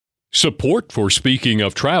Support for Speaking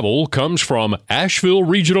of Travel comes from Asheville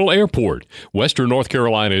Regional Airport, Western North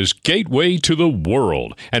Carolina's gateway to the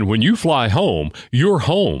world. And when you fly home, you're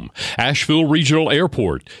home. Asheville Regional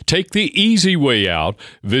Airport. Take the easy way out.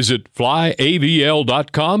 Visit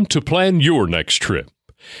flyavl.com to plan your next trip.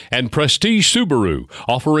 And Prestige Subaru,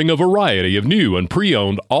 offering a variety of new and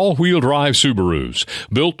pre-owned all-wheel drive Subarus.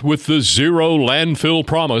 Built with the zero landfill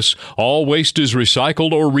promise, all waste is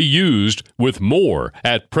recycled or reused, with more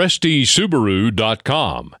at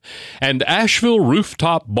PrestigeSubaru.com. And Asheville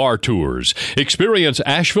Rooftop Bar Tours. Experience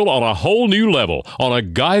Asheville on a whole new level on a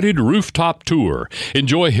guided rooftop tour.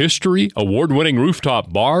 Enjoy history, award-winning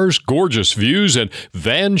rooftop bars, gorgeous views, and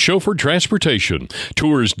van-chauffeured transportation.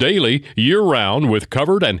 Tours daily, year-round, with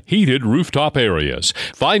covered and heated rooftop areas.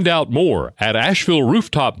 Find out more at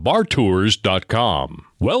AshevilleRooftopBarTours.com.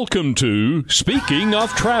 Welcome to Speaking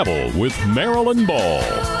of Travel with Marilyn Ball.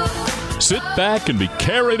 Sit back and be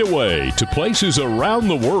carried away to places around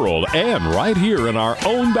the world and right here in our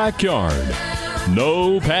own backyard.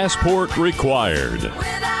 No passport required.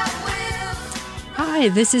 Hi,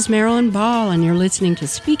 this is Marilyn Ball, and you're listening to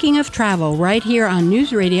Speaking of Travel right here on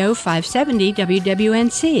News Radio 570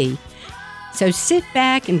 WWNC. So sit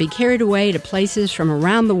back and be carried away to places from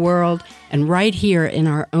around the world and right here in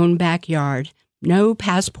our own backyard. No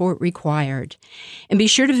passport required. And be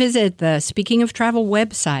sure to visit the Speaking of Travel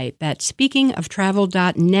website, that's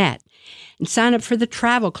speakingoftravel.net, and sign up for the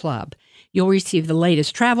Travel Club. You'll receive the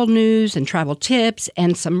latest travel news and travel tips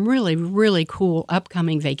and some really, really cool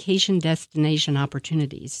upcoming vacation destination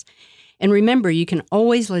opportunities. And remember, you can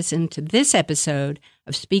always listen to this episode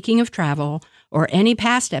of Speaking of Travel or any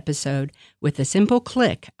past episode with a simple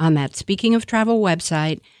click on that Speaking of Travel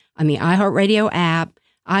website, on the iHeartRadio app,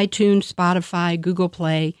 iTunes, Spotify, Google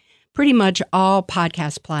Play, pretty much all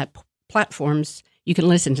podcast platforms. You can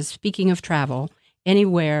listen to Speaking of Travel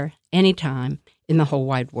anywhere, anytime in the whole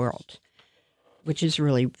wide world, which is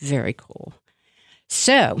really very cool.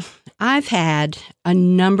 So I've had a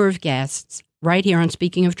number of guests right here on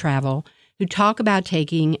Speaking of Travel who talk about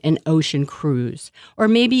taking an ocean cruise or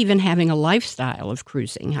maybe even having a lifestyle of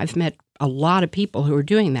cruising. I've met a lot of people who are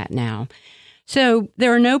doing that now. So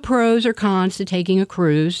there are no pros or cons to taking a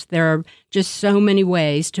cruise. There are just so many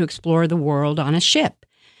ways to explore the world on a ship.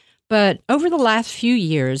 But over the last few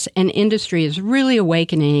years, an industry is really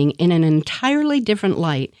awakening in an entirely different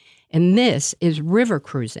light, and this is river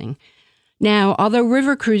cruising. Now, although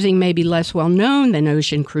river cruising may be less well known than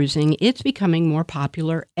ocean cruising, it's becoming more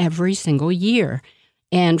popular every single year.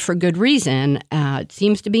 And for good reason. It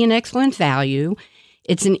seems to be an excellent value.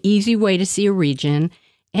 It's an easy way to see a region,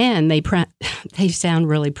 and they sound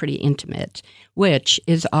really pretty intimate, which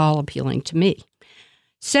is all appealing to me.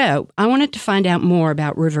 So I wanted to find out more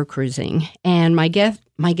about river cruising. And my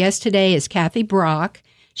guest today is Kathy Brock.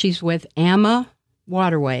 She's with AMA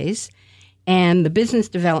Waterways and the Business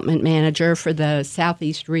Development Manager for the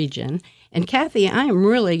Southeast region. And Kathy, I am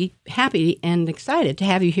really happy and excited to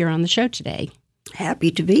have you here on the show today. Happy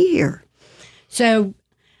to be here. So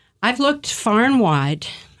I've looked far and wide.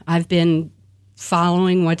 I've been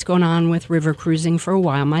following what's going on with river cruising for a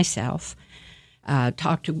while myself.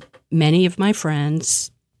 Talked to many of my friends.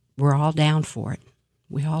 We're all down for it.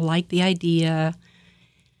 We all like the idea.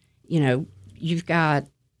 You know, you've got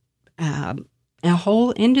a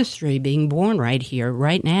whole industry being born right here,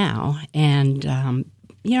 right now. And, I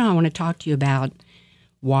want to talk to you about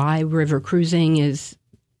why river cruising is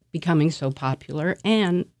becoming so popular.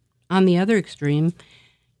 And on the other extreme,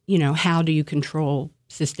 how do you control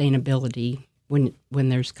sustainability when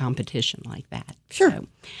there's competition like that? Sure. So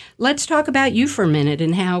let's talk about you for a minute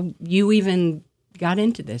and how you even got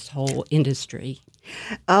into this whole industry.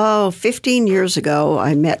 15 years ago,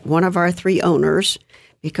 I met one of our three owners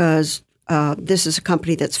because this is a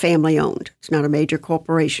company that's family-owned. It's not a major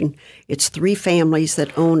corporation. It's three families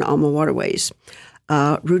that own AMA Waterways.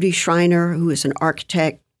 Rudy Schreiner, who is an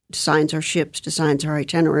architect, designs our ships, designs our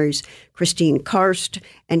itineraries. Christine Karst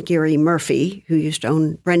and Gary Murphy, who used to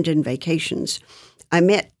own Brendan Vacations. I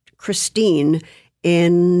met Christine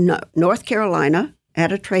in North Carolina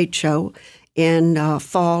at a trade show in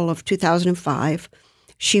fall of 2005.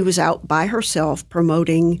 She was out by herself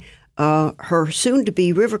promoting her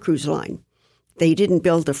soon-to-be river cruise line. They didn't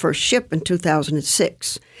build the first ship in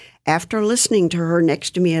 2006. After listening to her next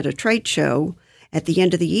to me at a trade show, at the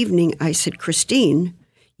end of the evening, I said, Christine,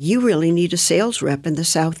 you really need a sales rep in the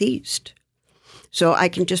Southeast. So I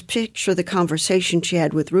can just picture the conversation she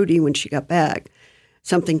had with Rudy when she got back,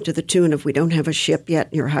 something to the tune of, we don't have a ship yet,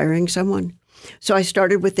 and you're hiring someone. So I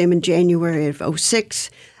started with them in January of 2006.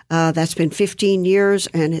 That's been 15 years,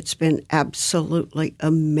 and it's been absolutely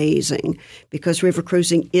amazing because river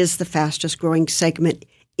cruising is the fastest growing segment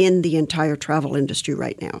in the entire travel industry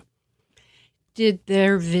right now. Did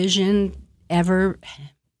their vision ever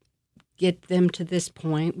get them to this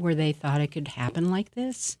point where they thought it could happen like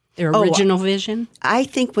this? Their original vision? I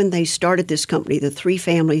think when they started this company, the three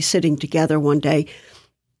families sitting together one day,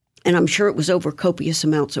 and I'm sure it was over copious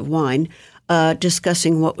amounts of wine,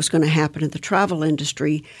 discussing what was going to happen in the travel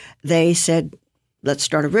industry, they said, let's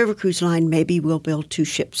start a river cruise line. Maybe we'll build 2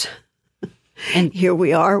 ships. And here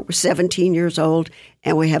we are. We're 17 years old,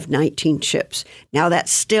 and we have 19 ships. Now,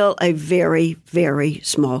 that's still a very, very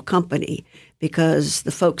small company because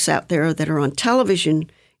the folks out there that are on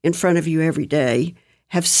television in front of you every day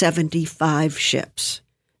have 75 ships.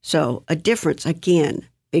 So a difference, again,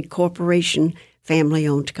 big corporation,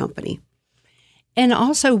 family-owned company. And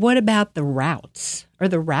also, what about the routes? Are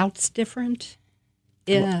the routes different?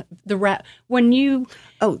 Yeah, when you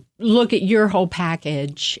look at your whole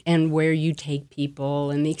package and where you take people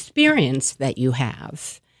and the experience that you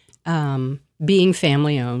have, being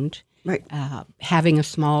family-owned, right. Having a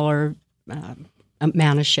smaller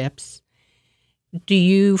amount of ships, do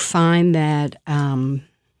you find that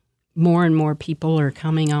more and more people are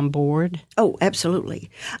coming on board? Oh, absolutely.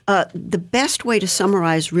 The best way to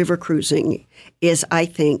summarize river cruising is, I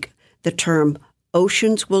think, the term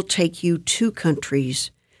oceans will take you to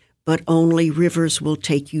countries, but only rivers will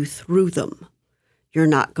take you through them. You're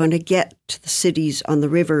not going to get to the cities on the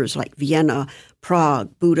rivers like Vienna,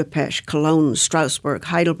 Prague, Budapest, Cologne, Strasbourg,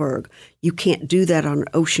 Heidelberg. You can't do that on an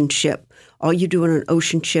ocean ship. All you do on an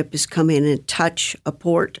ocean ship is come in and touch a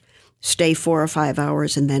port, stay 4 or 5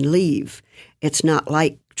 hours, and then leave. It's not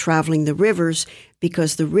like traveling the rivers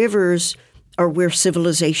because the rivers are where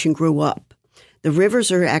civilization grew up. The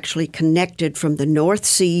rivers are actually connected from the North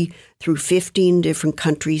Sea through 15 different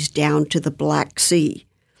countries down to the Black Sea.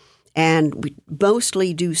 And we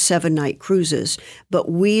mostly do 7-night cruises, but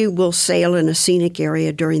we will sail in a scenic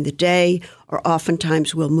area during the day, or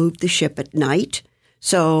oftentimes we'll move the ship at night.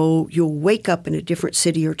 So you'll wake up in a different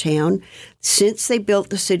city or town. Since they built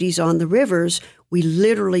the cities on the rivers, we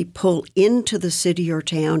literally pull into the city or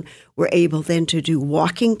town. We're able then to do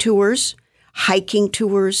walking tours, hiking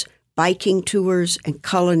tours, biking tours, and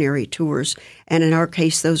culinary tours. And in our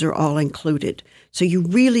case, those are all included. So you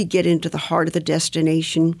really get into the heart of the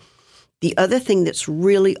destination. The other thing that's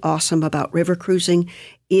really awesome about river cruising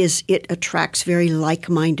is it attracts very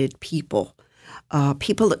like-minded people.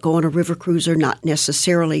 People that go on a river cruise are not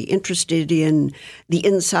necessarily interested in the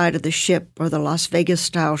inside of the ship or the Las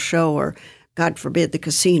Vegas-style show or, God forbid, the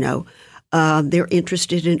casino. They're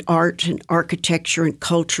interested in art and architecture and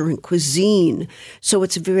culture and cuisine. So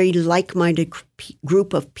it's a very like-minded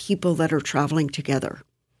group of people that are traveling together.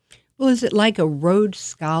 Well, is it like a Rhodes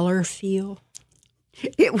Scholar feel?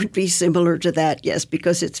 It would be similar to that, yes,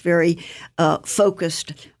 because it's very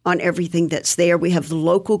focused on everything that's there. We have the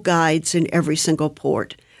local guides in every single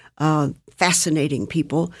port. Fascinating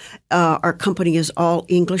people. Our company is all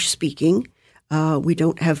English-speaking. We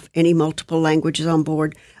don't have any multiple languages on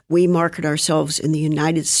board. We market ourselves in the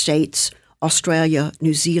United States, Australia,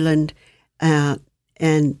 New Zealand,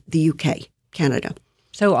 and the UK, Canada.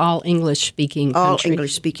 So all English-speaking All country.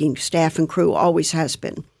 English-speaking staff and crew, always has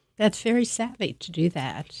been. That's very savvy to do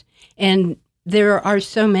that. And there are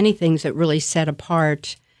so many things that really set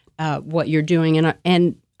apart what you're doing.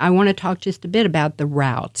 And I want to talk just a bit about the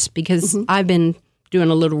routes because I've been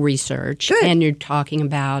doing a little research. Good. And you're talking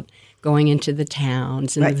about going into the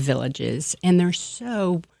towns and Right. the villages. And they're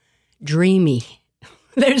so dreamy.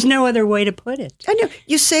 There's no other way to put it. I know.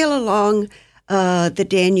 You sail along the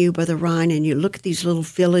Danube or the Rhine, and you look at these little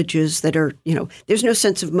villages that are, there's no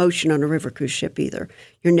sense of motion on a river cruise ship either.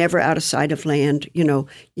 You're never out of sight of land.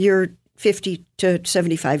 You're 50 to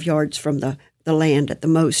 75 yards from the land at the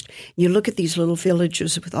most. You look at these little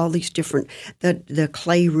villages with all these different, the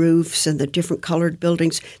clay roofs and the different colored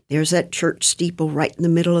buildings. There's that church steeple right in the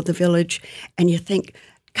middle of the village. And you think,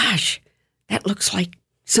 gosh, that looks like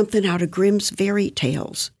something out of Grimm's fairy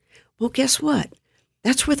tales. Well, guess what?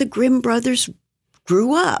 That's where the Grimm brothers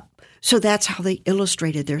grew up. So that's how they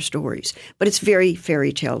illustrated their stories. But it's very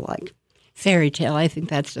fairy tale-like. Fairy tale, I think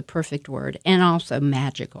that's the perfect word. And also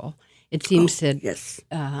magical. It seems that Yes.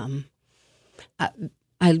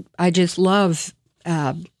 I just love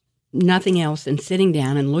nothing else than sitting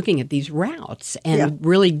down and looking at these routes and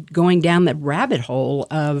really going down that rabbit hole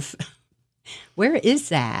of where is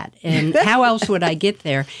that and how else would I get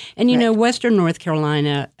there? And, Western North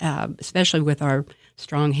Carolina, especially with our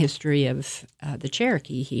strong history of the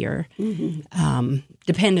Cherokee here,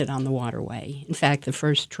 depended on the waterway. In fact, the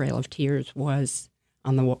first Trail of Tears was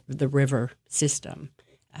on the river system.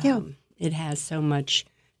 Yeah. It has so much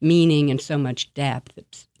meaning and so much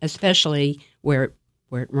depth, especially where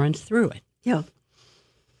it runs through it. Yeah.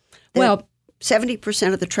 Well,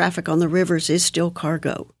 70% of the traffic on the rivers is still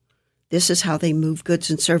cargo. This is how they move goods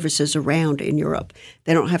and services around in Europe.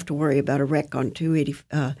 They don't have to worry about a wreck on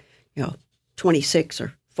 26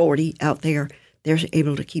 or 40 out there. They're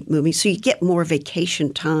able to keep moving. So you get more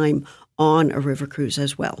vacation time on a river cruise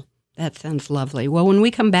as well. That sounds lovely. Well, when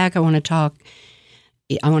we come back, I want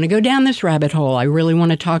to go down this rabbit hole. I really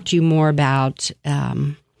want to talk to you more about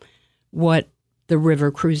what the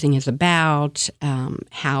river cruising is about,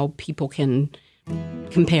 how people can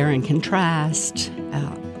compare and contrast,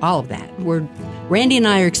 all of that. Randy and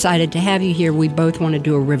I are excited to have you here. We both want to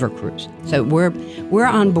do a river cruise, so we're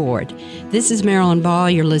on board. This is Marilyn Ball.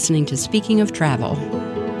 You're listening to Speaking of Travel.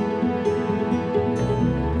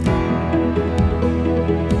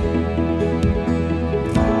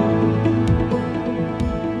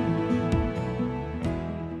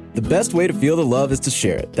 The best way to feel the love is to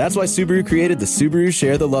share it. That's why Subaru created the Subaru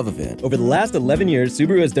Share the Love event. Over the last 11 years,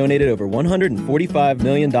 Subaru has donated over $145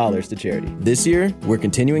 million to charity. This year, we're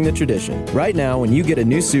continuing the tradition. Right now, when you get a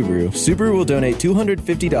new Subaru, Subaru will donate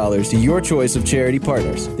 $250 to your choice of charity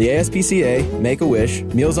partners: the ASPCA, Make-A-Wish,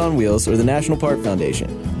 Meals on Wheels, or the National Park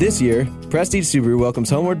Foundation. This year, Prestige Subaru welcomes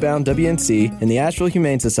Homeward Bound WNC and the Asheville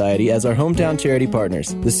Humane Society as our hometown charity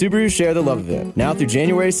partners. The Subaru Share the Love event, now through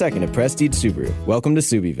January 2nd at Prestige Subaru. Welcome to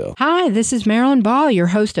Subieville. Hi, this is Marilyn Ball, your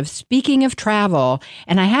host of Speaking of Travel.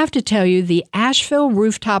 And I have to tell you, the Asheville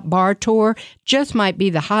Rooftop Bar Tour just might be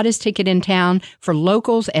the hottest ticket in town for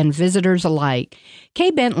locals and visitors alike. Kay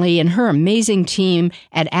Bentley and her amazing team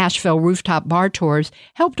at Asheville Rooftop Bar Tours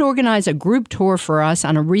helped organize a group tour for us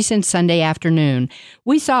on a recent Sunday afternoon.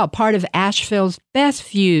 We saw a part of Asheville's best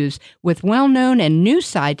views with well-known and new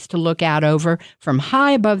sights to look out over from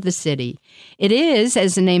high above the city. It is,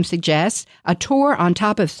 as the name suggests, a tour on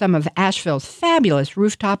top of some of Asheville's fabulous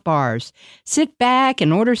rooftop bars. Sit back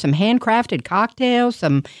and order some handcrafted cocktails,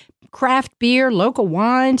 some craft beer, local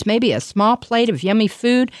wines, maybe a small plate of yummy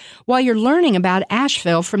food while you're learning about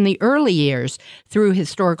Asheville from the early years through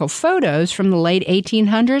historical photos from the late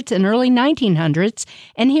 1800s and early 1900s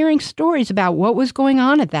and hearing stories about what was going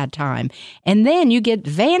on at that time. And then you get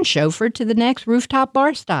van chauffeured to the next rooftop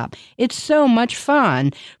bar stop. It's so much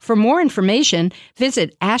fun. For more information,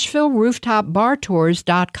 visit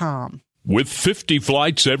AshevilleRooftopBarTours.com. With 50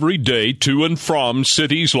 flights every day to and from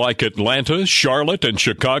cities like Atlanta, Charlotte, and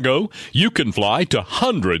Chicago, you can fly to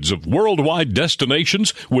hundreds of worldwide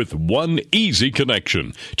destinations with one easy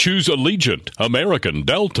connection. Choose Allegiant, American,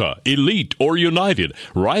 Delta, Elite, or United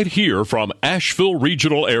right here from Asheville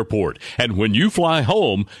Regional Airport. And when you fly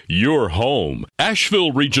home, you're home.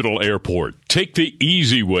 Asheville Regional Airport. Take the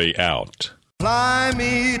easy way out. Fly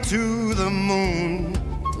me to the moon.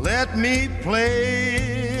 Let me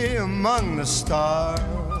play among the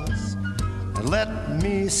stars, and let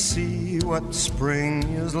me see what spring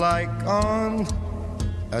is like on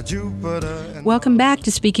Jupiter. Welcome back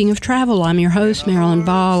to Speaking of Travel. I'm your host, Marilyn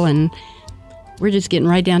Ball, and we're just getting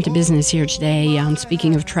right down to business here today on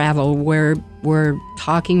Speaking of Travel, where we're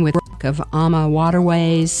talking with Brooke of AMA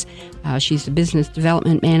Waterways. She's the Business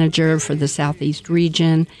Development Manager for the Southeast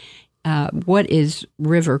region. What is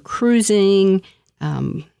river cruising?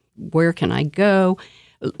 Where can I go?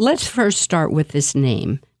 Let's first start with this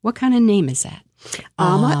name. What kind of name is that?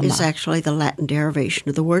 Ama is actually the Latin derivation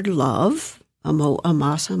of the word love, amo,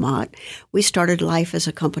 amas, amat. We started life as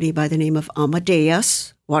a company by the name of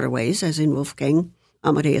Amadeus Waterways, as in Wolfgang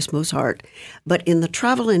Amadeus Mozart. But in the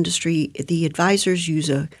travel industry, the advisors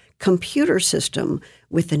use a computer system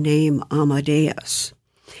with the name Amadeus.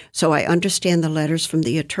 So I understand the letters from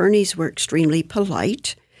the attorneys were extremely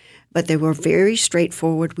polite, but they were very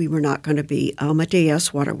straightforward. We were not going to be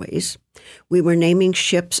Amadeus Waterways. We were naming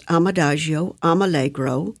ships Amadagio,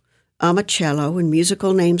 Amallegro, Amacello, and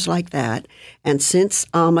musical names like that. And since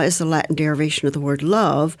Ama is the Latin derivation of the word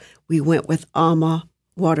love, we went with AMA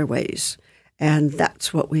Waterways. And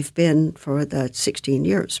that's what we've been for the 16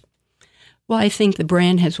 years. Well, I think the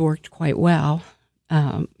brand has worked quite well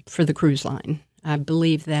for the cruise line. I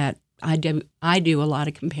believe that I do a lot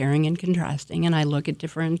of comparing and contrasting, and I look at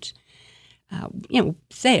different,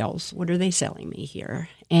 sales. What are they selling me here?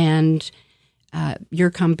 And your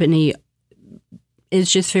company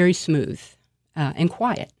is just very smooth and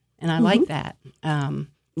quiet, and I like that.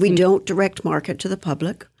 We don't direct market to the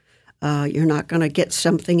public. You're not going to get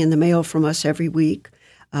something in the mail from us every week.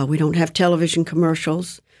 We don't have television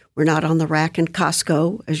commercials. We're not on the rack in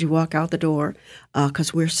Costco as you walk out the door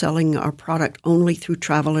because we're selling our product only through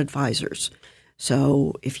travel advisors.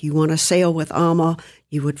 So if you want to sail with AMA,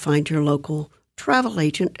 you would find your local travel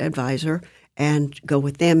agent advisor and go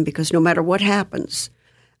with them, because no matter what happens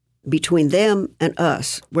between them and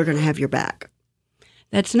us, we're going to have your back.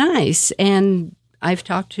 That's nice. And I've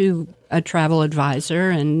talked to a travel advisor,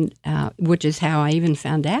 and which is how I even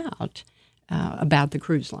found out about the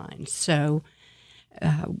cruise lines. So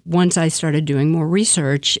once I started doing more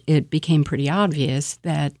research, it became pretty obvious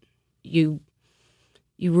that you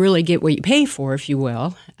really get what you pay for, if you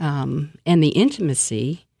will, and the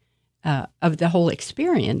intimacy of the whole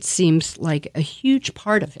experience seems like a huge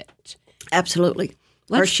part of it. Absolutely.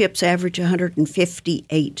 Our ships average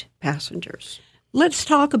 158 passengers. Let's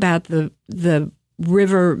talk about the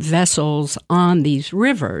river vessels on these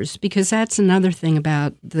rivers, because that's another thing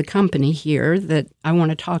about the company here that I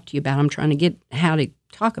want to talk to you about. I'm trying to get how to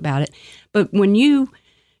talk about it. But when you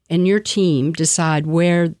and your team decide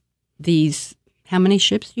where these, how many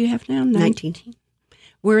ships do you have now? 19.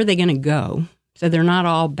 Where are they going to go? So they're not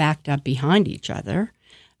all backed up behind each other.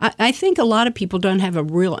 I think a lot of people don't have a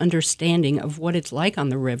real understanding of what it's like on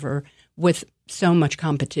the river with so much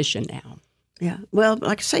competition now. Yeah. Well,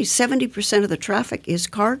 like I say, 70% of the traffic is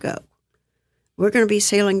cargo. We're going to be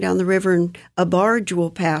sailing down the river and a barge will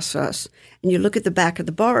pass us. And you look at the back of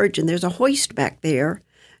the barge and there's a hoist back there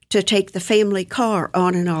to take the family car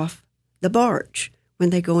on and off the barge when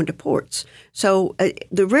they go into ports. So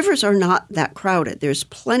the rivers are not that crowded. There's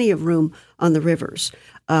plenty of room on the rivers.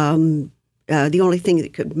 The only thing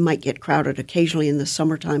that might get crowded occasionally in the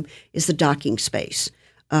summertime is the docking space.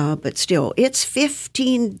 But still, it's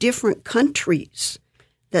 15 different countries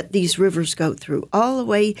that these rivers go through, all the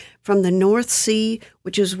way from the North Sea,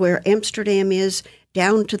 which is where Amsterdam is,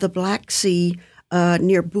 down to the Black Sea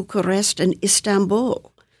near Bucharest and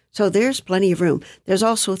Istanbul. So there's plenty of room. There's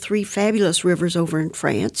also 3 fabulous rivers over in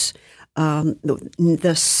France.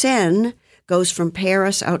 The Seine goes from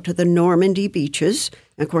Paris out to the Normandy beaches.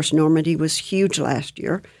 And of course, Normandy was huge last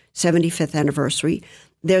year, 75th anniversary.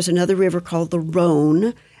 There's another river called the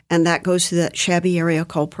Rhone, and that goes to that shabby area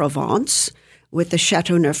called Provence, with the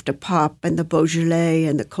Châteauneuf-du-Pape and the Beaujolais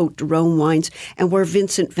and the Côte de Rhone wines, and where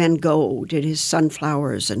Vincent van Gogh did his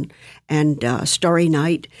Sunflowers and Starry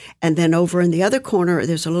Night. And then over in the other corner,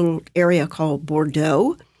 there's a little area called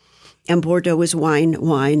Bordeaux, and Bordeaux is wine,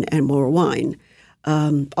 wine, and more wine.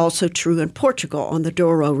 Also true in Portugal on the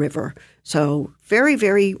Douro River. So very,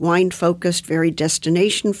 very wine-focused, very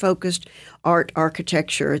destination-focused, art,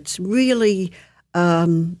 architecture. It's really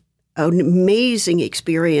an amazing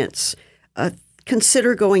experience.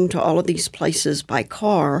 Consider going to all of these places by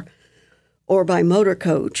car or by motor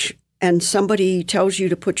coach, and somebody tells you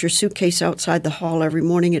to put your suitcase outside the hall every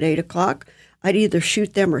morning at 8 o'clock. I'd either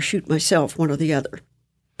shoot them or shoot myself, one or the other.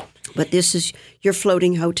 But this is your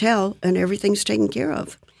floating hotel, and everything's taken care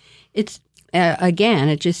of. It's again,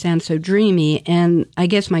 it just sounds so dreamy. And I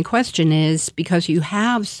guess my question is, because you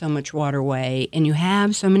have so much waterway and you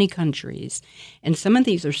have so many countries, and some of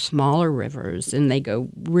these are smaller rivers and they go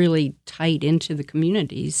really tight into the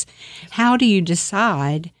communities, how do you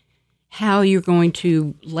decide how you're going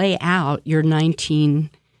to lay out your 19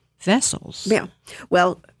 vessels? Yeah.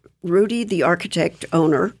 Well, Rudy, the architect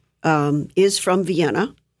owner, is from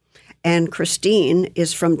Vienna. And Christine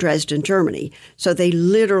is from Dresden, Germany. So they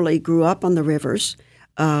literally grew up on the rivers.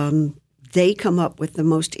 They come up with the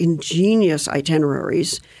most ingenious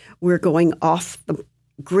itineraries. We're going off the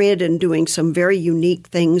grid and doing some very unique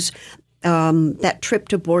things. That trip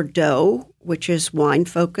to Bordeaux, which is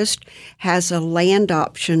wine-focused, has a land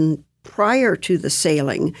option prior to the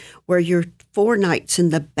sailing where you're 4 nights in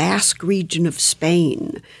the Basque region of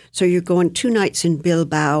Spain. So you're going 2 nights in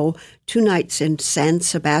Bilbao, 2 nights in San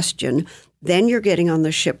Sebastian. Then you're getting on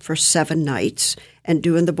the ship for 7 nights and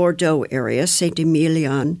doing the Bordeaux area,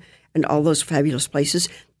 Saint-Emilion, and all those fabulous places.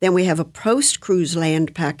 Then we have a post-cruise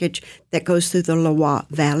land package that goes through the Loire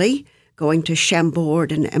Valley, going to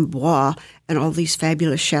Chambord and Amboise and all these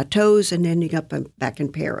fabulous chateaus and ending up back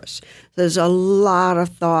in Paris. There's a lot of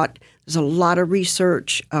thought. There's a lot of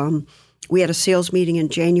research. We had a sales meeting in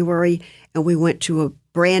January, and we went to a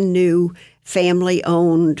brand new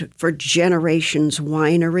family-owned for generations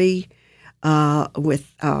winery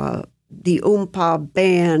with the Oompa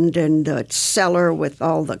band and the cellar with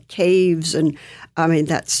all the caves. And I mean,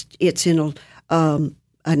 it's in an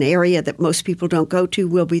area that most people don't go to.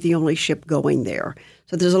 We'll be the only ship going there.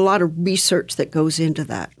 So there's a lot of research that goes into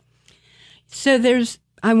that. So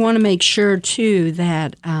I want to make sure, too,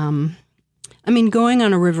 that, going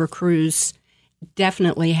on a river cruise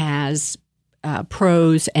definitely has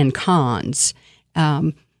pros and cons.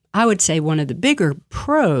 I would say one of the bigger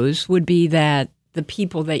pros would be that the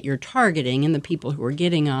people that you're targeting and the people who are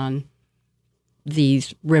getting on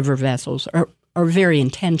these river vessels are very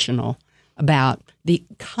intentional about the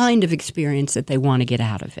kind of experience that they want to get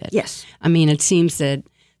out of it. Yes. I mean, it seems that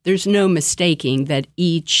there's no mistaking that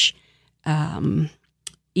each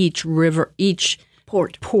river, each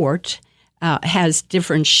port has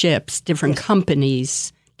different ships, different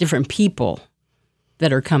companies, different people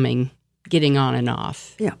that are getting on and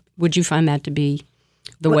off. Yeah. Would you find that to be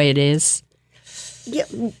the way it is? Yeah.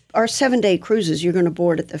 Our 7-day cruises, you're going to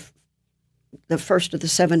board at the first of the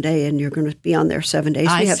 7-day, and you're going to be on there 7 days.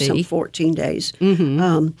 We have some 14 days. Mm-hmm.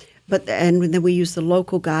 And then we use the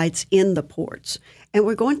local guides in the ports. And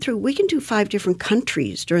we can do 5 different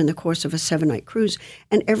countries during the course of a 7-night cruise,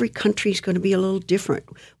 and every country is going to be a little different.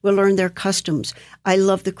 We'll learn their customs. I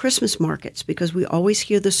love the Christmas markets because we always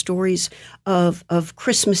hear the stories of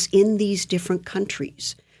Christmas in these different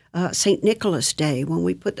countries. St. Nicholas Day, when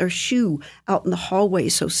we put their shoe out in the hallway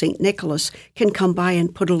so St. Nicholas can come by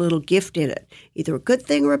and put a little gift in it. Either a good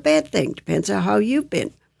thing or a bad thing, depends on how you've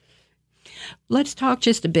been. Let's talk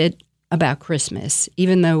just a bit about Christmas.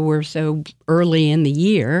 Even though we're so early in the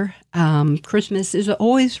year, Christmas is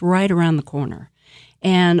always right around the corner.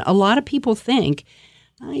 And a lot of people think,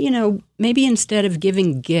 maybe instead of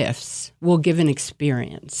giving gifts, we'll give an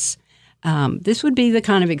experience. This would be the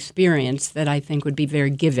kind of experience that I think would be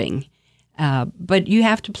very giving. But you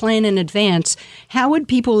have to plan in advance. How would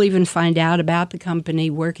people even find out about the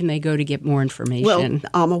company? Where can they go to get more information?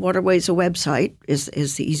 Well, AMA Waterways, a website, is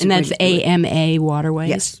the easy and way that's to do it. AMA Waterways?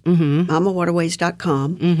 Yes. Mm-hmm.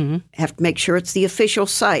 AmaWaterways.com. Mm-hmm. Have to make sure it's the official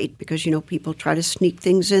site because, people try to sneak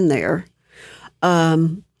things in there.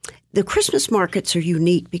 The Christmas markets are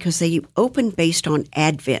unique because they open based on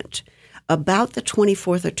Advent, about the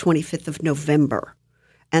 24th or 25th of November,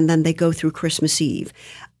 and then they go through Christmas Eve.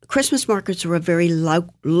 Christmas markets are a very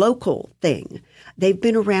local thing. They've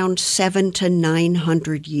been around 700 to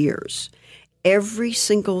 900 years. Every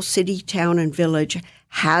single city, town, and village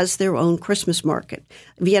has their own Christmas market.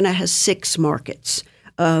 Vienna has 6 markets.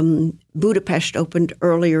 Budapest opened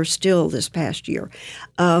earlier still this past year.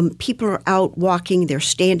 People are out walking. They're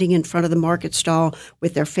standing in front of the market stall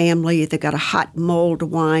with their family. They've got a hot mulled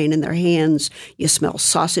wine in their hands. You smell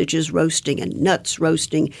sausages roasting and nuts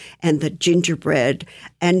roasting and the gingerbread.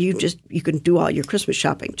 And you can do all your Christmas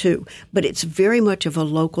shopping too. But it's very much of a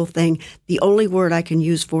local thing. The only word I can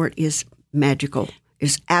use for it is magical.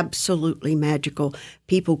 Is absolutely magical.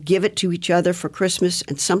 People give it to each other for Christmas,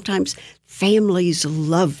 and sometimes families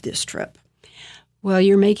love this trip. Well,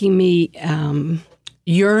 you're making me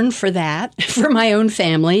yearn for that, for my own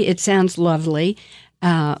family. It sounds lovely.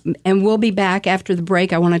 And we'll be back after the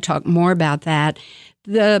break. I want to talk more about that.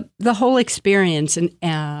 The whole experience and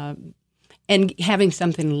having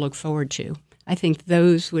something to look forward to. I think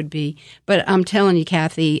those would be, but I'm telling you,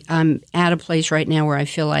 Kathy, I'm at a place right now where I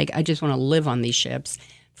feel like I just want to live on these ships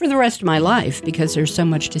for the rest of my life because there's so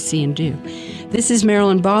much to see and do. This is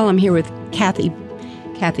Marilyn Ball. I'm here with Kathy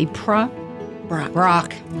Brock.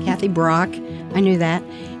 Kathy Brock. I knew that.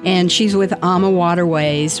 And she's with AMA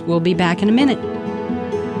Waterways. We'll be back in a minute.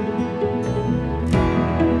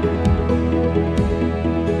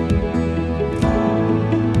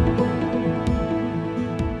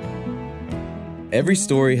 Every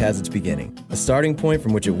story has its beginning, a starting point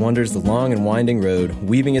from which it wanders the long and winding road,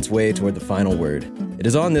 weaving its way toward the final word. It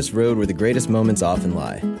is on this road where the greatest moments often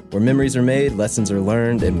lie, where memories are made, lessons are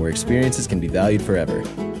learned, and where experiences can be valued forever.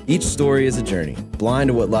 Each story is a journey, blind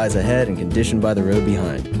to what lies ahead and conditioned by the road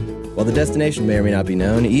behind. While the destination may or may not be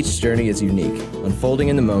known, each journey is unique, unfolding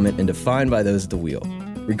in the moment and defined by those at the wheel.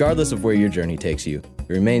 Regardless of where your journey takes you, it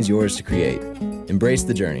remains yours to create. Embrace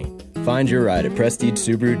the journey. Find your ride at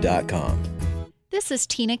PrestigeSubaru.com. This is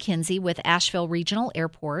Tina Kinsey with Asheville Regional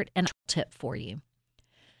Airport, and a tip for you.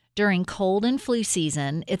 During cold and flu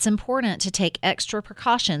season, it's important to take extra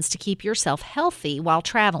precautions to keep yourself healthy while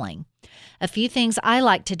traveling. A few things I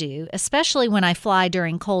like to do, especially when I fly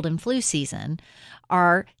during cold and flu season,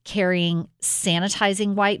 are carrying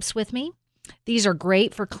sanitizing wipes with me. These are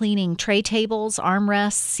great for cleaning tray tables,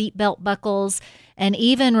 armrests, seatbelt buckles, and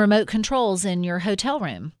even remote controls in your hotel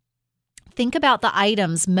room. Think about the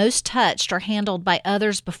items most touched or handled by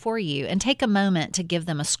others before you and take a moment to give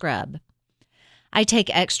them a scrub. I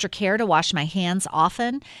take extra care to wash my hands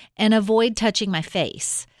often and avoid touching my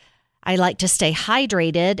face. I like to stay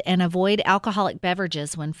hydrated and avoid alcoholic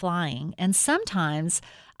beverages when flying, and sometimes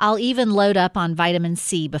I'll even load up on vitamin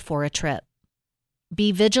C before a trip.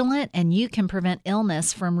 Be vigilant and you can prevent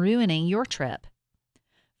illness from ruining your trip.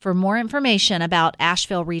 For more information about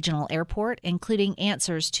Asheville Regional Airport, including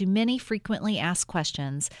answers to many frequently asked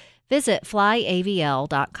questions, visit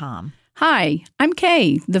flyavl.com. Hi, I'm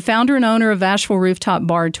Kay, the founder and owner of Asheville Rooftop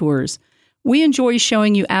Bar Tours. We enjoy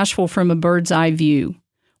showing you Asheville from a bird's eye view.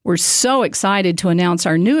 We're so excited to announce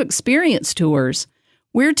our new experience tours.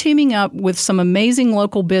 We're teaming up with some amazing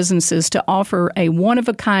local businesses to offer a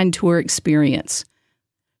one-of-a-kind tour experience.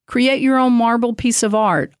 Create your own marble piece of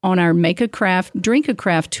art on our Make a Craft, Drink a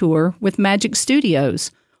Craft tour with Magic Studios.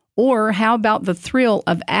 Or how about the thrill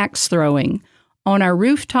of axe throwing on our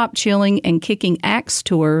rooftop chilling and kicking axe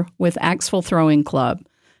tour with Axeville Throwing Club.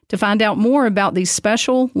 To find out more about these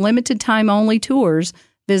special, limited-time-only tours,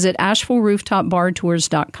 visit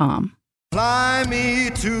AshevilleRooftopBarTours.com. Fly me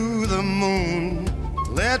to the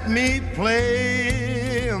moon, let me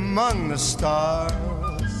play among the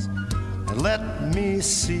stars, and let me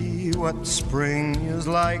see what spring is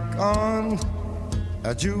like on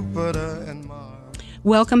Jupiter and Mars.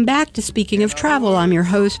 Welcome back to Speaking of Travel. I'm your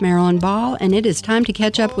host, Marilyn Ball, and it is time to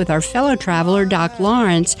catch up with our fellow traveler, Doc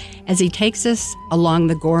Lawrence, as he takes us along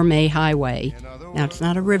the Gourmet Highway. Now, it's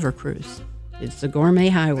not a river cruise. It's the Gourmet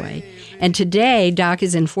Highway. And today, Doc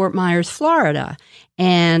is in Fort Myers, Florida,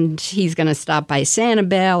 and he's going to stop by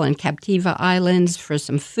Sanibel and Captiva Islands for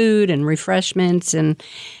some food and refreshments, and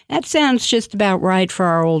that sounds just about right for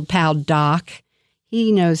our old pal Doc.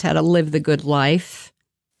 He knows how to live the good life.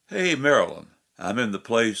 Hey, Marilyn. I'm in the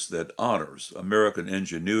place that honors American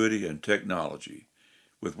ingenuity and technology,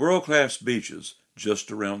 with world-class beaches just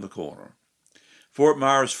around the corner. Fort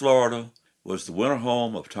Myers, Florida, was the winter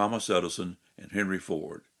home of Thomas Edison and Henry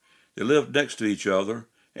Ford. They lived next to each other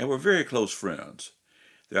and were very close friends.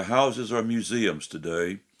 Their houses are museums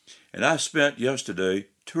today, and I spent yesterday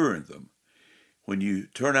touring them. When you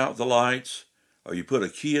turn out the lights or you put a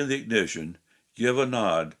key in the ignition, give a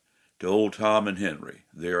nod to old Tom and Henry.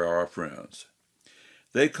 They are our friends.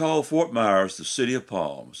 They call Fort Myers the City of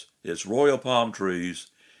Palms. It's royal palm trees,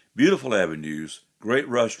 beautiful avenues, great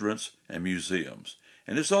restaurants, and museums.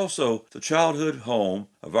 And it's also the childhood home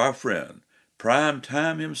of our friend, prime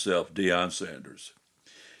time himself, Deion Sanders.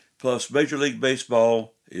 Plus, Major League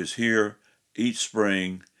Baseball is here each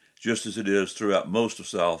spring, just as it is throughout most of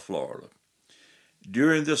South Florida.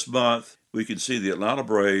 During this month, we can see the Atlanta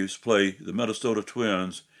Braves play the Minnesota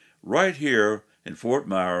Twins right here in Fort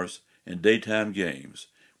Myers in daytime games,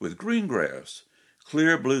 with green grass,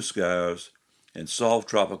 clear blue skies, and soft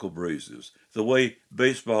tropical breezes, the way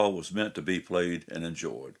baseball was meant to be played and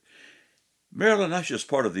enjoyed. Maryland, that's just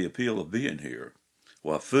part of the appeal of being here.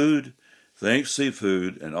 While food, think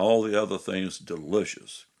seafood, and all the other things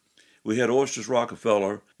delicious. We had oysters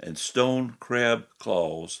Rockefeller and stone crab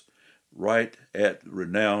claws right at the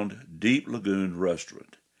renowned Deep Lagoon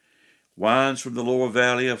restaurant. Wines from the lower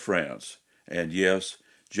valley of France, and yes,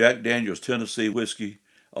 Jack Daniel's Tennessee whiskey,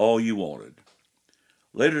 all you wanted.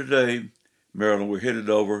 Later today, Maryland, we're headed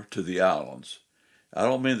over to the islands. I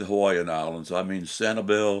don't mean the Hawaiian Islands, I mean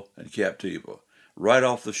Sanibel and Captiva, right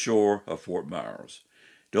off the shore of Fort Myers.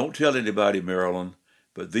 Don't tell anybody, Maryland,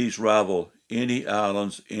 but these rival any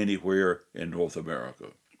islands anywhere in North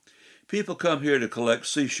America. People come here to collect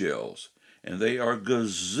seashells, and they are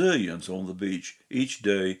gazillions on the beach each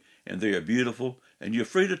day, and they are beautiful, and you're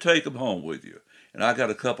free to take them home with you. And I got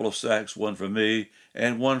a couple of sacks, one for me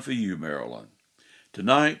and one for you, Marilyn.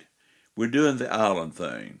 Tonight, we're doing the island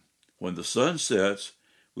thing. When the sun sets,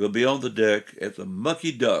 we'll be on the deck at the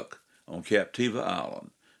Mucky Duck on Captiva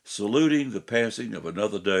Island, saluting the passing of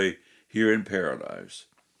another day here in paradise.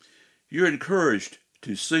 You're encouraged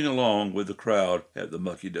to sing along with the crowd at the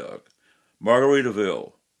Mucky Duck.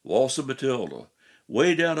 Margaritaville, Walsa Matilda,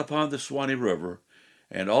 way down upon the Swanee River,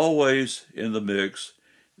 and always in the mix,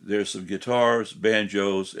 there's some guitars,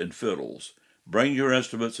 banjos, and fiddles. Bring your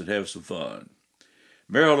instruments and have some fun.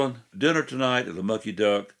 Maryland, dinner tonight at the Mucky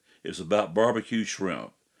Duck is about barbecue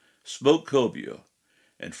shrimp, smoked cobia,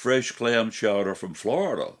 and fresh clam chowder from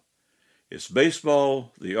Florida. It's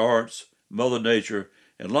baseball, the arts, Mother Nature,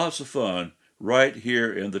 and lots of fun right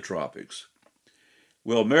here in the tropics.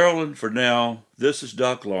 Well, Maryland, for now, this is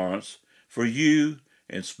Doc Lawrence for you,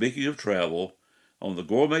 and speaking of travel, on the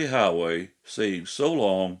Gourmet Highway, saying so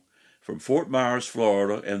long from Fort Myers,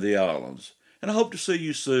 Florida, and the islands. And I hope to see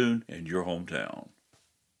you soon in your hometown.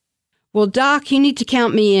 Well, Doc, you need to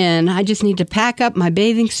count me in. I just need to pack up my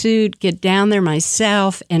bathing suit, get down there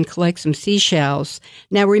myself, and collect some seashells.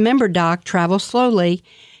 Now, remember, Doc, travel slowly.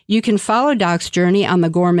 You can follow Doc's journey on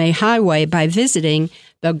the Gourmet Highway by visiting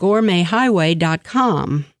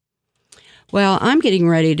thegourmethighway.com. Well, I'm getting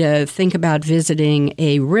ready to think about visiting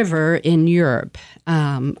a river in Europe.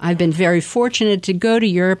 I've been very fortunate to go to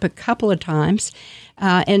Europe a couple of times,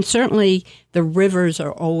 and certainly the rivers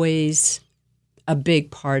are always a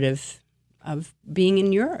big part of being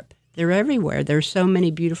in Europe. They're everywhere. There's so many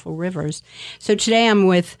beautiful rivers. So today I'm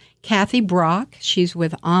with Kathy Brock. She's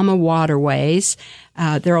with AMA Waterways.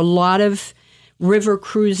 There are a lot of river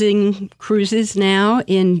cruises now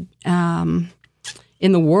in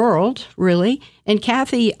the world, really. And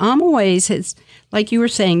Kathy, AmaWays has, like you were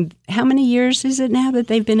saying, how many years is it now that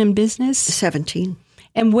they've been in business? 17.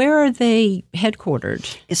 And where are they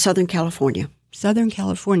headquartered? In Southern California. Southern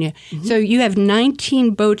California. Mm-hmm. So you have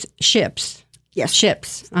 19 ships. Yes.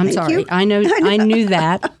 Ships. I'm Thank sorry. you. I knew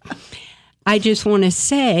that. I just want to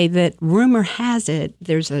say that rumor has it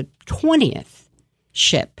there's a 20th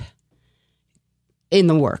ship in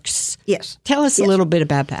the works. Yes. Tell us a little bit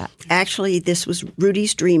about that. Actually, this was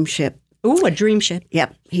Rudy's dream ship. Ooh, a dream ship.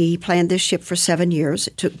 Yep. He planned this ship for 7 years.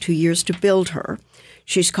 It took 2 years to build her.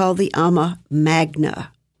 She's called the AMA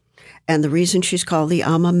Magna. And the reason she's called the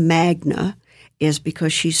AMA Magna is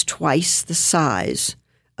because she's twice the size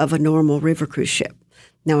of a normal river cruise ship.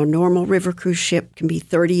 Now, a normal river cruise ship can be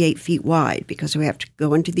 38 feet wide because we have to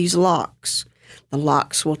go into these locks. The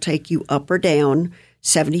locks will take you up or down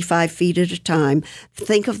 75 feet at a time.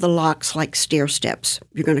 Think of the locks like stair steps.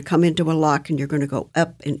 You're going to come into a lock and you're going to go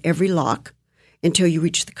up in every lock until you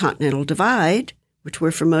reach the Continental Divide, which we're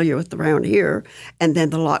familiar with around here, and then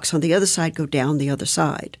the locks on the other side go down the other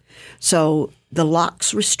side. So the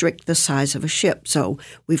locks restrict the size of a ship. So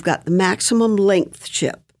we've got the maximum length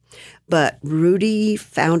ship, but Rudy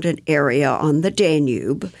found an area on the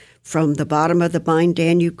Danube from the bottom of the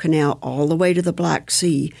Main-Danube Canal all the way to the Black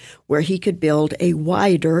Sea where he could build a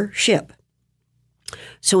wider ship.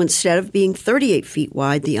 So instead of being 38 feet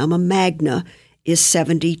wide, the AMA Magna is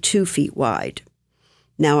 72 feet wide.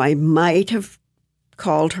 Now, I might have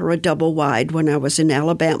called her a double wide when I was in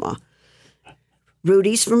Alabama.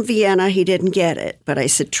 Rudy's from Vienna. He didn't get it, but I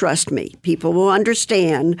said, trust me, people will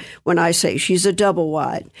understand when I say she's a double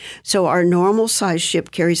wide. So our normal size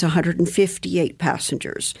ship carries 158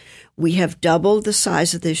 passengers. We have doubled the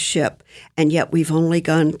size of this ship, and yet we've only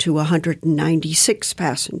gone to 196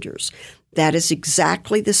 passengers. That is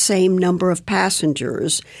exactly the same number of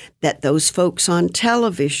passengers that those folks on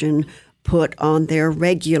television put on their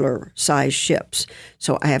regular size ships.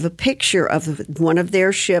 So I have a picture of one of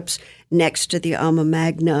their ships next to the AMA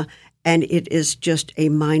Magna, and it is just a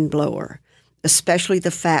mind blower, especially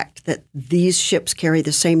the fact that these ships carry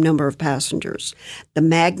the same number of passengers. The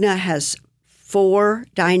Magna has 4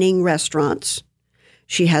 dining restaurants.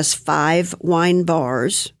 She has 5 wine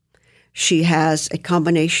bars. She has a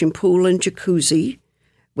combination pool and jacuzzi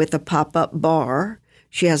with a pop-up bar.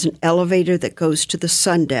 She has an elevator that goes to the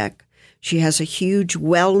sun deck. She has a huge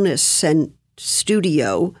wellness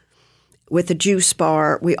studio with a juice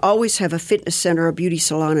bar. We always have a fitness center, a beauty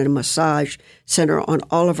salon, and a massage center on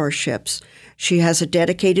all of our ships. She has a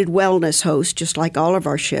dedicated wellness host, just like all of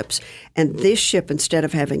our ships. And this ship, instead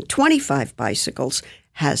of having 25 bicycles,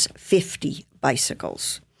 has 50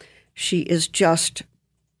 bicycles. She is just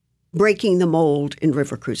breaking the mold in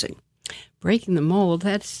river cruising. Breaking the mold,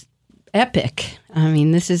 that's epic. I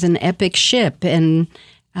mean, this is an epic ship. And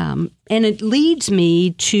it leads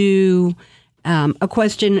me to a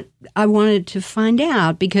question I wanted to find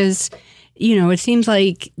out because, you know, it seems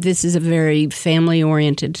like this is a very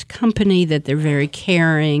family-oriented company, that they're very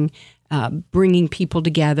caring. Bringing people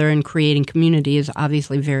together and creating community is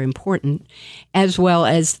obviously very important, as well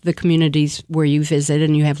as the communities where you visit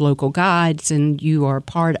and you have local guides and you are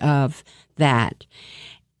part of that.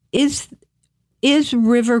 Is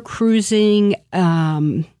river cruising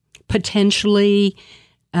potentially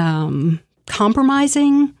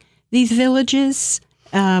compromising these villages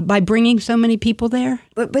by bringing so many people there?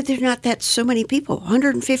 But they're not that so many people.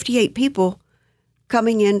 158 people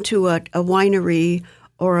coming into a winery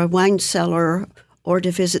or a wine cellar or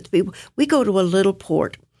to visit the people. We go to a little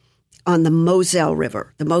port on the Moselle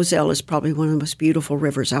River. The Moselle is probably one of the most beautiful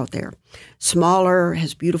rivers out there. Smaller,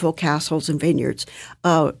 has beautiful castles and vineyards.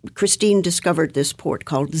 Christine discovered this port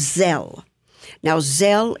called Zell. Now,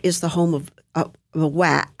 Zell is the home of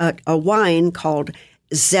a wine called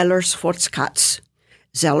Zeller Schwarzkatz.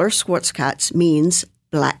 Zeller Schwarzkatz means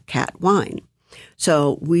black cat wine.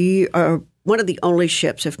 So we are one of the only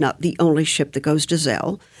ships, if not the only ship, that goes to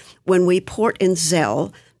Zell. When we port in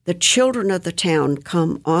Zell, the children of the town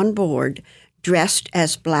come on board dressed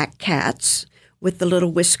as black cats with the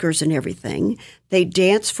little whiskers and everything. They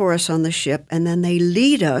dance for us on the ship, and then they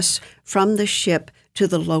lead us from the ship to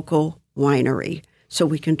the local winery so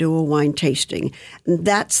we can do a wine tasting. And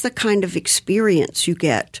that's the kind of experience you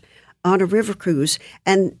get on a river cruise.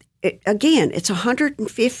 And again, it's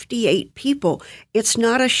 158 people. It's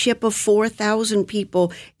not a ship of 4,000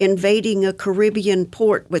 people invading a Caribbean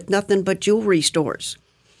port with nothing but jewelry stores.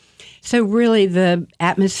 So really, the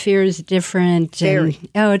atmosphere is different. Very.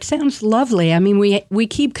 It sounds lovely. I mean, we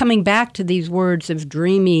keep coming back to these words of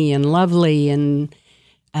dreamy and lovely and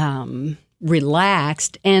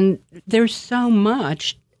relaxed, and there's so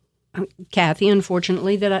much, Kathy,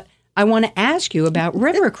 unfortunately, that I want to ask you about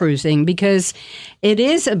river cruising, because it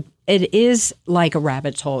is like a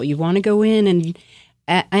rabbit's hole. You want to go in,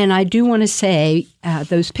 and I do want to say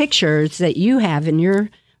those pictures that you have in your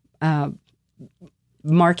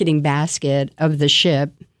marketing basket of the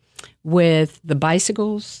ship with the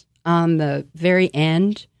bicycles on the very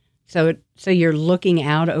end. So you're looking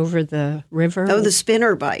out over the river. Oh, the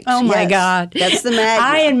spinner bikes. Oh my God, that's the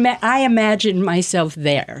magnet. I imagine myself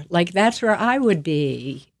there. Like that's where I would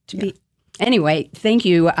be be. Anyway, thank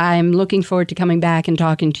you. I'm looking forward to coming back and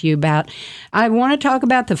talking to you about. I want to talk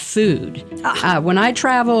about the food. When I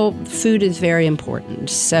travel, food is very important.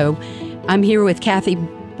 So, I'm here with Kathy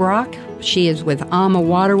Brock. She is with AMA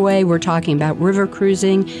Waterway. We're talking about river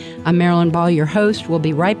cruising. I'm Marilyn Ball, your host. We'll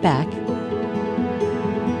be right back.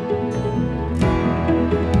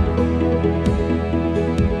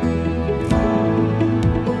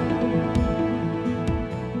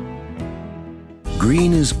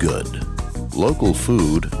 Green is good. Local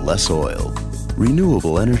food, less oil.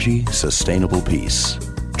 Renewable energy, sustainable peace.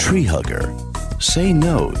 Tree hugger. Say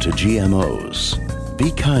no to GMOs.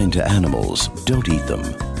 Be kind to animals, don't eat them.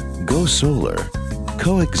 Go solar.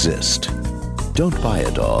 Coexist. Don't buy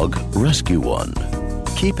a dog, rescue one.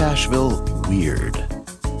 Keep Asheville weird.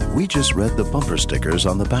 We just read the bumper stickers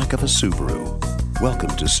on the back of a Subaru.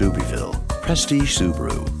 Welcome to Subieville. Prestige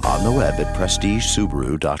Subaru. On the web at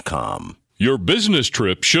prestigesubaru.com. Your business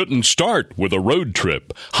trip shouldn't start with a road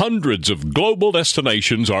trip. Hundreds of global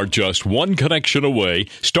destinations are just one connection away,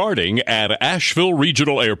 starting at Asheville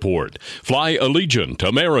Regional Airport. Fly Allegiant,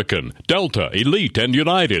 American, Delta, Elite, and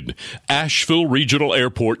United. Asheville Regional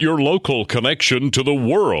Airport, your local connection to the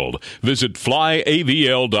world. Visit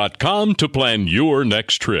flyavl.com to plan your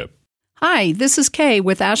next trip. Hi, this is Kay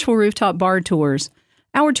with Asheville Rooftop Bar Tours.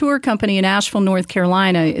 Our tour company in Asheville, North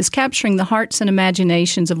Carolina, is capturing the hearts and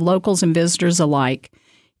imaginations of locals and visitors alike.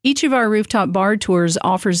 Each of our rooftop bar tours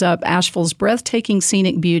offers up Asheville's breathtaking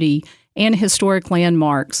scenic beauty and historic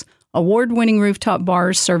landmarks, award-winning rooftop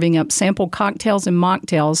bars serving up sample cocktails and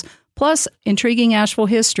mocktails, plus intriguing Asheville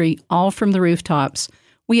history, all from the rooftops.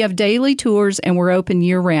 We have daily tours and we're open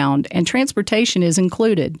year-round, and transportation is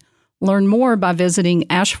included. Learn more by visiting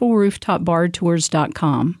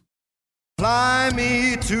AshevilleRooftopBarTours.com. Fly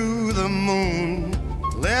me to the moon,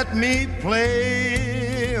 let me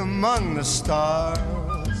play among the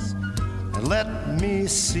stars, and let me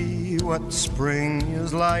see what spring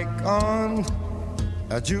is like on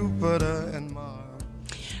Jupiter and Mars.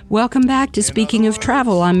 Welcome back to Speaking of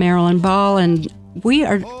Travel. I'm Marilyn Ball, and we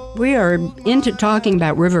are into talking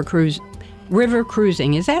about river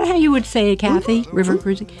cruising. Is that how you would say it, Kathy? River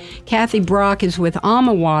cruising? Kathy Brock is with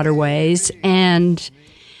AMA Waterways, and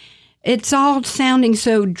it's all sounding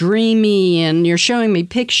so dreamy, and you're showing me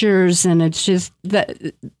pictures, and it's just that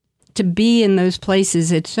to be in those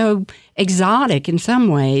places, it's so exotic in some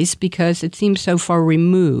ways because it seems so far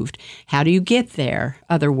removed. How do you get there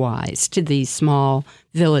otherwise to these small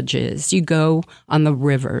villages? You go on the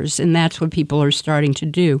rivers, and that's what people are starting to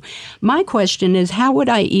do. My question is, how would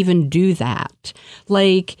I even do that?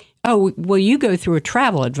 Like, oh, well, you go through a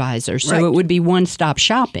travel advisor, so Right. it would be one-stop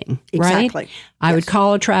shopping, right? Exactly. I would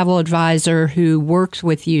call a travel advisor who works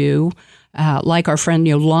with you, like our friend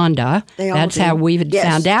Yolanda. They all That's do. how we Yes.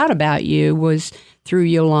 found out about you, was through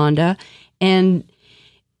Yolanda. And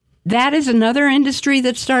that is another industry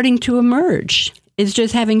that's starting to emerge. It's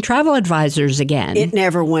just having travel advisors again. It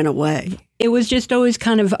never went away. It was just always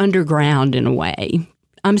kind of underground in a way.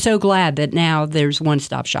 I'm so glad that now there's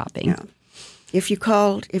one-stop shopping. Yeah. If you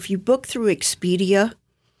book through Expedia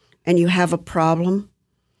and you have a problem,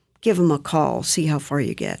 give them a call, see how far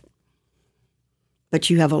you get. But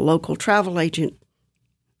you have a local travel agent.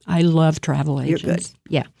 I love travel You're agents.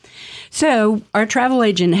 good. Yeah. So our travel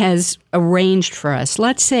agent has arranged for us.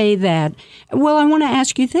 Let's say that, well, I want to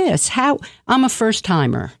ask you this. I'm a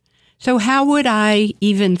first-timer. So how would I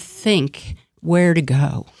even think where to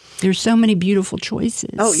go? There's so many beautiful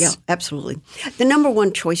choices. Oh, yeah, absolutely. The number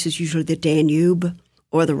one choice is usually the Danube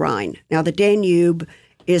or the Rhine. Now, the Danube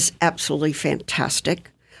is absolutely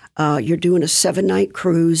fantastic. You're doing a 7-night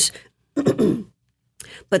cruise,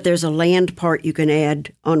 but there's a land part you can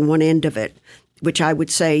add on one end of it, which I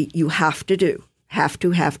would say you have to do. Have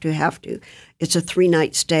to. It's a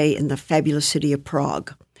 3-night stay in the fabulous city of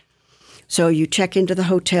Prague. So you check into the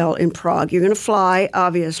hotel in Prague. You're going to fly,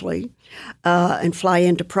 obviously, and fly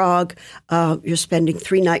into Prague. You're spending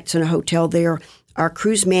 3 nights in a hotel there. Our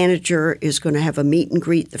cruise manager is going to have a meet and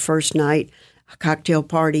greet the first night, a cocktail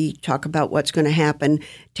party, talk about what's going to happen,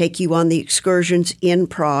 take you on the excursions in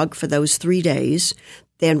Prague for those 3 days,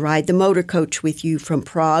 then ride the motor coach with you from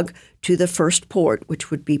Prague to the first port,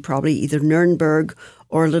 which would be probably either Nuremberg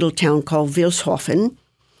or a little town called Vilshofen.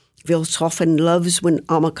 Vilshofen loves when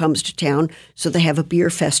Alma comes to town, so they have a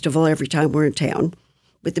beer festival every time we're in town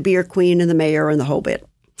with the beer queen and the mayor and the whole bit.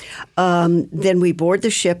 Then we board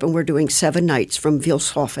the ship, and we're doing 7 nights from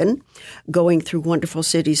Vilshofen, going through wonderful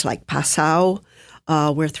cities like Passau,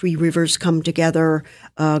 where 3 rivers come together,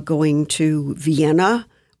 going to Vienna,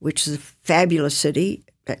 which is a fabulous city.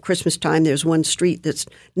 At Christmas time, there's one street that's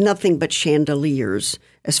nothing but chandeliers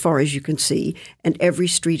as far as you can see, and every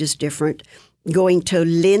street is different. Going to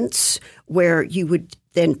Linz, where you would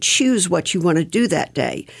then choose what you want to do that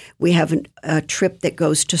day. We have a trip that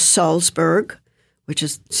goes to Salzburg, which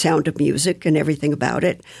is Sound of Music and everything about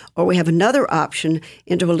it. Or we have another option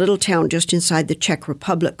into a little town just inside the Czech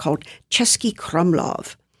Republic called Český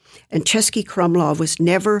Krumlov. And Český Krumlov was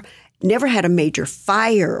never had a major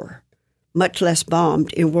fire, much less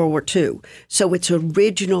bombed in World War II. So it's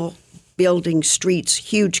original building, streets,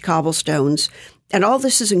 huge cobblestones. And all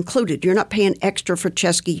this is included. You're not paying extra for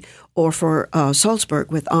Český or for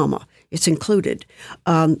Salzburg with Alma. It's included.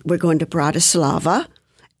 We're going to Bratislava,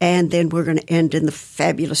 and then we're going to end in the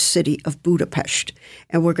fabulous city of Budapest.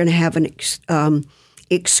 And we're going to have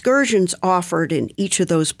excursions offered in each of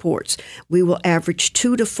those ports. We will average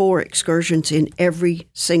 2 to 4 excursions in every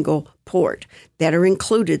single port that are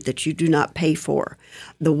included that you do not pay for.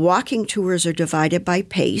 The walking tours are divided by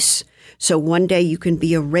pace. So one day you can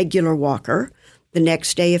be a regular walker. The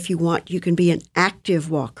next day, if you want, you can be an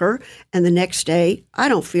active walker. And the next day, I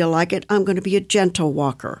don't feel like it, I'm going to be a gentle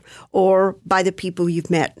walker, or by the people you've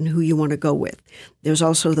met and who you want to go with. There's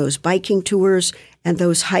also those biking tours and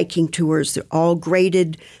those hiking tours. They're all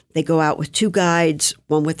graded. They go out with 2 guides,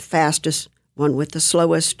 one with the fastest, one with the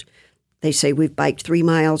slowest. They say we've biked 3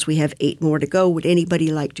 miles. We have 8 more to go. Would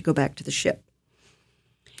anybody like to go back to the ship?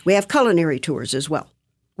 We have culinary tours as well.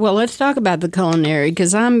 Well, let's talk about the culinary,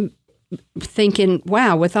 because I'm thinking,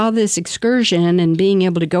 wow, with all this excursion and being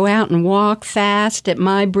able to go out and walk fast at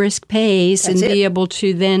my brisk pace and be able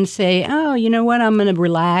to then say, oh, you know what, I'm going to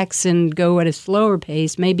relax and go at a slower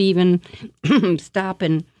pace, maybe even stop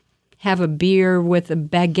and have a beer with a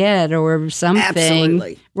baguette or something.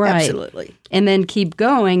 Absolutely. Right. Absolutely. And then keep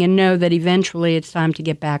going and know that eventually it's time to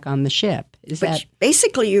get back on the ship.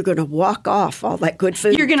 Basically, you're going to walk off all that good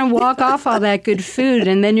food. You're going to walk off all that good food,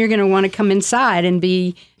 and then you're going to want to come inside and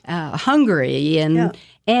be hungry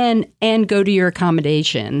and go to your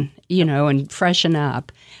accommodation, and freshen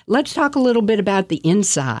up. Let's talk a little bit about the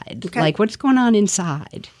inside. Okay. Like, what's going on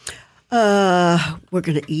inside? We're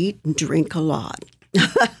going to eat and drink a lot.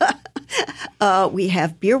 We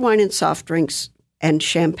have beer, wine, and soft drinks and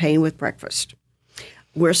champagne with breakfast.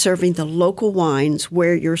 We're serving the local wines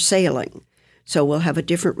where you're sailing. So we'll have a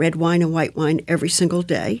different red wine and white wine every single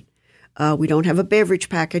day. We don't have a beverage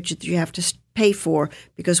package that you have to pay for,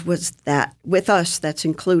 because with us, that's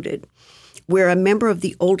included. We're a member of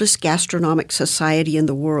the oldest gastronomic society in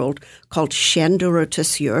the world called Chaîne de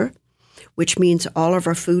Rôtisseurs, which means all of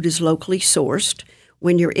our food is locally sourced.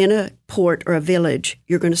 When you're in a port or a village,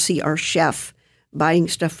 you're going to see our chef buying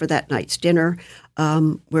stuff for that night's dinner.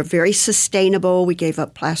 We're very sustainable. We gave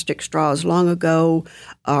up plastic straws long ago.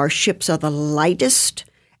 Our ships are the lightest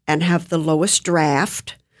and have the lowest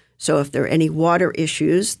draft. So if there are any water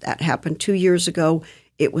issues, that happened 2 years ago.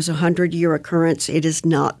 It was a 100-year occurrence. It is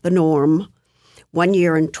not the norm. One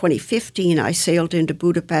year in 2015, I sailed into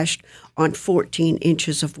Budapest on 14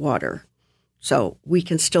 inches of water. So we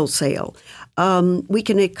can still sail. We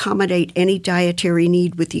can accommodate any dietary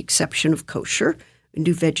need with the exception of kosher. We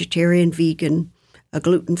do vegetarian, vegan,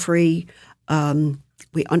 gluten-free.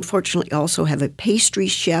 We unfortunately also have a pastry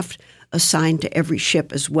chef assigned to every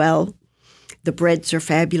ship as well. The breads are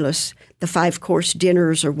fabulous. The 5-course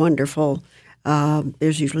dinners are wonderful.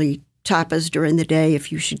 There's usually tapas during the day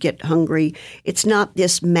if you should get hungry. It's not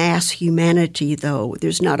this mass humanity, though.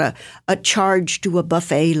 There's not a charge to a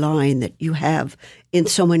buffet line that you have in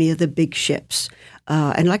so many of the big ships.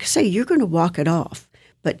 And like I say, you're going to walk it off.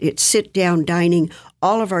 But it's sit-down dining.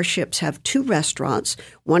 All of our ships have 2 restaurants.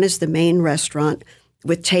 One is the main restaurant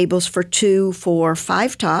with tables for 2, 4,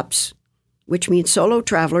 5 tops, which means solo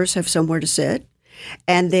travelers have somewhere to sit.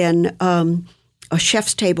 And then a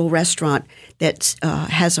chef's table restaurant that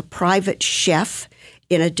has a private chef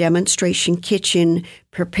in a demonstration kitchen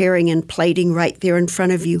preparing and plating right there in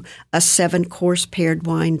front of you a 7-course paired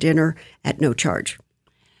wine dinner at no charge.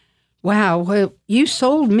 Wow. Well, you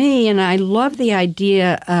sold me, and I love the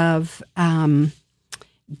idea of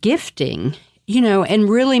gifting, and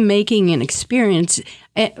really making an experience.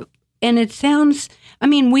 And it sounds,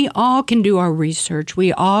 we all can do our research.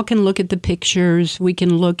 We all can look at the pictures. We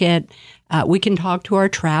can look at, we can talk to our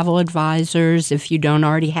travel advisors if you don't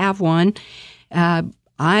already have one.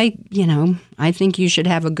 I think you should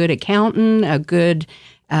have a good accountant, a good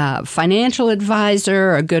financial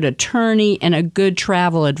advisor, a good attorney, and a good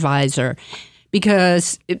travel advisor.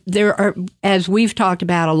 Because there are, as we've talked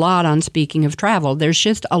about a lot on Speaking of Travel, there's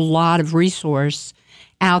just a lot of resource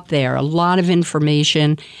out there, a lot of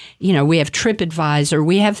information. We have TripAdvisor,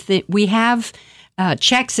 we have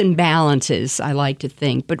checks and balances, I like to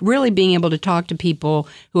think, but really being able to talk to people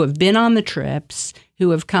who have been on the trips,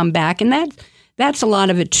 who have come back, and that's a lot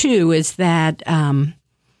of it too, is that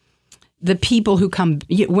the people who come,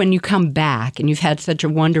 when you come back and you've had such a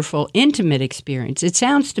wonderful, intimate experience. It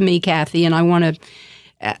sounds to me, Kathy, and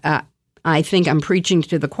I think I'm preaching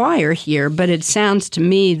to the choir here, but it sounds to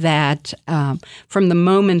me that from the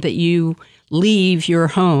moment that you leave your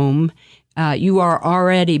home, you are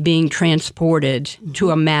already being transported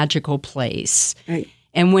to a magical place. Right.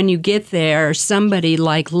 And when you get there, somebody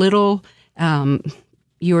like little,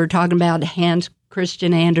 you were talking about Hans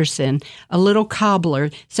Christian Andersen, a little cobbler.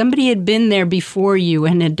 Somebody had been there before you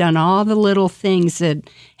and had done all the little things that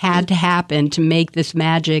had to happen to make this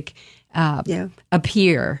magic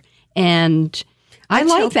appear. And I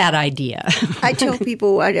like that idea. I tell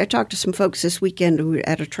people, I talked to some folks this weekend who were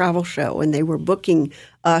at a travel show, and they were booking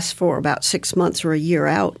us for about 6 months or a year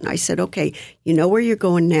out. And I said, okay, you know where you're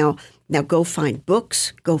going now. Now go find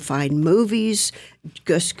books, go find movies,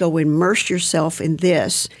 just go immerse yourself in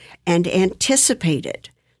this and anticipate it.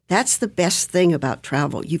 That's the best thing about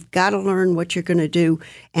travel. You've got to learn what you're going to do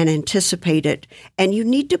and anticipate it. And you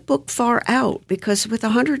need to book far out, because with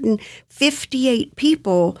 158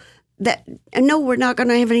 people, we're not going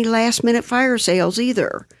to have any last-minute fire sales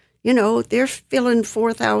either. They're filling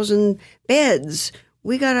 4,000 beds.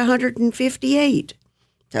 We got 158.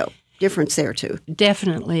 So difference there too.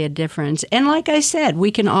 Definitely a difference. And like I said, we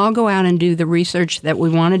can all go out and do the research that we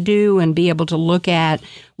want to do and be able to look at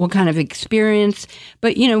what kind of experience.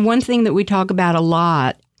 But, one thing that we talk about a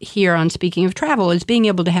lot here on Speaking of Travel is being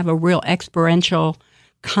able to have a real experiential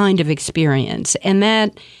kind of experience. And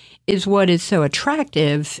that is what is so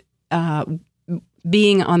attractive,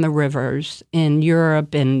 being on the rivers in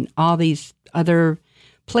Europe and all these other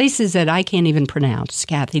places that I can't even pronounce,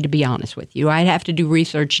 Kathy, to be honest with you. I'd have to do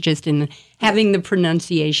research just in having the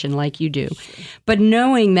pronunciation like you do. But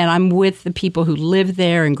knowing that I'm with the people who live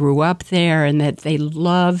there and grew up there and that they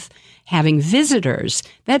love having visitors,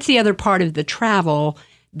 that's the other part of the travel,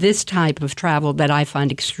 this type of travel that I find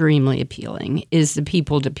extremely appealing, is the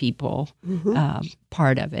people-to-people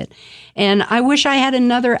part of it. And I wish I had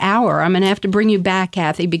another hour. I'm going to have to bring you back,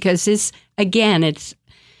 Kathy, because this, again, it's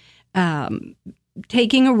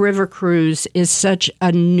taking a river cruise is such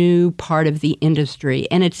a new part of the industry,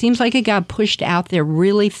 and it seems like it got pushed out there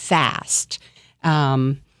really fast.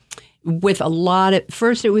 With a lot of,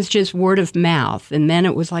 first it was just word of mouth, and then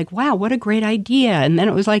it was like, wow, what a great idea. And then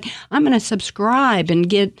it was like, I'm going to subscribe and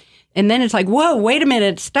then it's like, whoa, wait a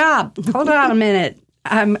minute, stop, hold on a minute.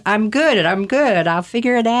 I'm good. I'll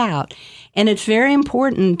figure it out. And it's very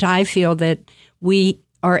important, I feel, that we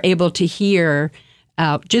are able to hear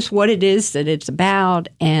just what it is that it's about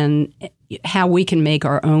and how we can make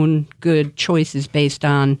our own good choices based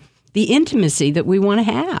on the intimacy that we want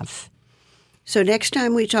to have. So next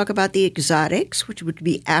time we talk about the exotics, which would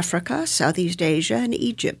be Africa, Southeast Asia, and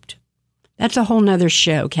Egypt. That's a whole nother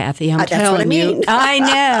show, Kathy. I'm telling you. I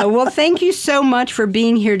know. Well, thank you so much for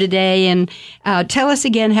being here today. And tell us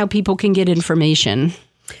again how people can get information.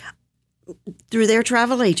 Through their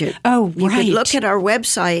travel agent. Oh, right. You can look at our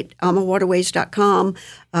website, amawaterways.com,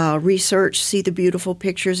 research, see the beautiful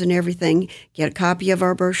pictures and everything, get a copy of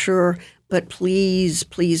our brochure, but please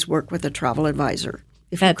work with a travel advisor.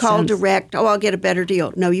 If you call direct, I'll get a better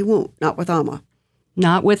deal. No, you won't. Not with AMA.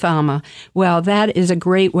 Not with AMA. Well, that is a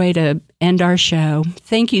great way to end our show.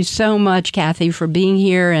 Thank you so much, Kathy, for being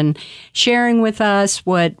here and sharing with us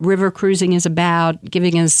what river cruising is about,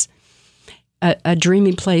 giving us a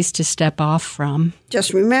dreamy place to step off from.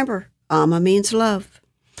 Just remember, AMA means love.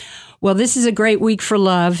 Well, this is a great week for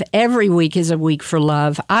love. Every week is a week for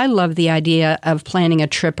love. I love the idea of planning a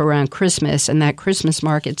trip around Christmas, and that Christmas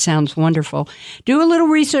market sounds wonderful. Do a little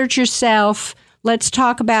research yourself. Let's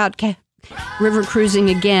talk about river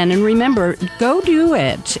cruising again. And remember, go do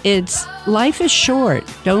it. Life is short.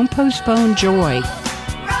 Don't postpone joy.